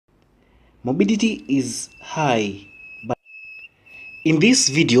Morbidity is high, but in this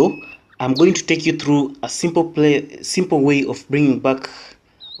video I'm going to take you through a simple way of bringing back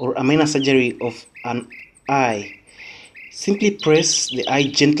or a minor surgery of an eye. Simply press the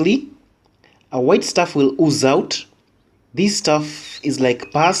eye gently. A white stuff will ooze out. This stuff is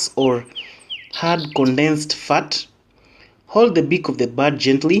like pus or hard condensed fat. Hold the beak of the bird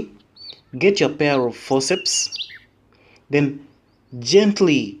gently. Get your pair of forceps. Then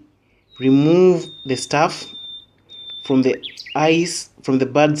gently remove the stuff from the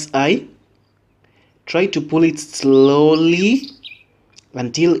bird's eye. Try to pull it slowly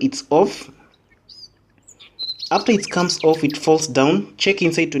until it's off. After it comes off, it falls down. Check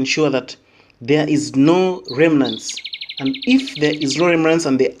inside to ensure that there is no remnants. And if there is no remnants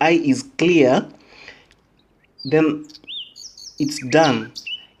and the eye is clear, then it's done.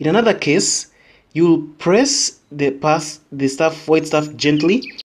 In another case, you'll press the white stuff gently.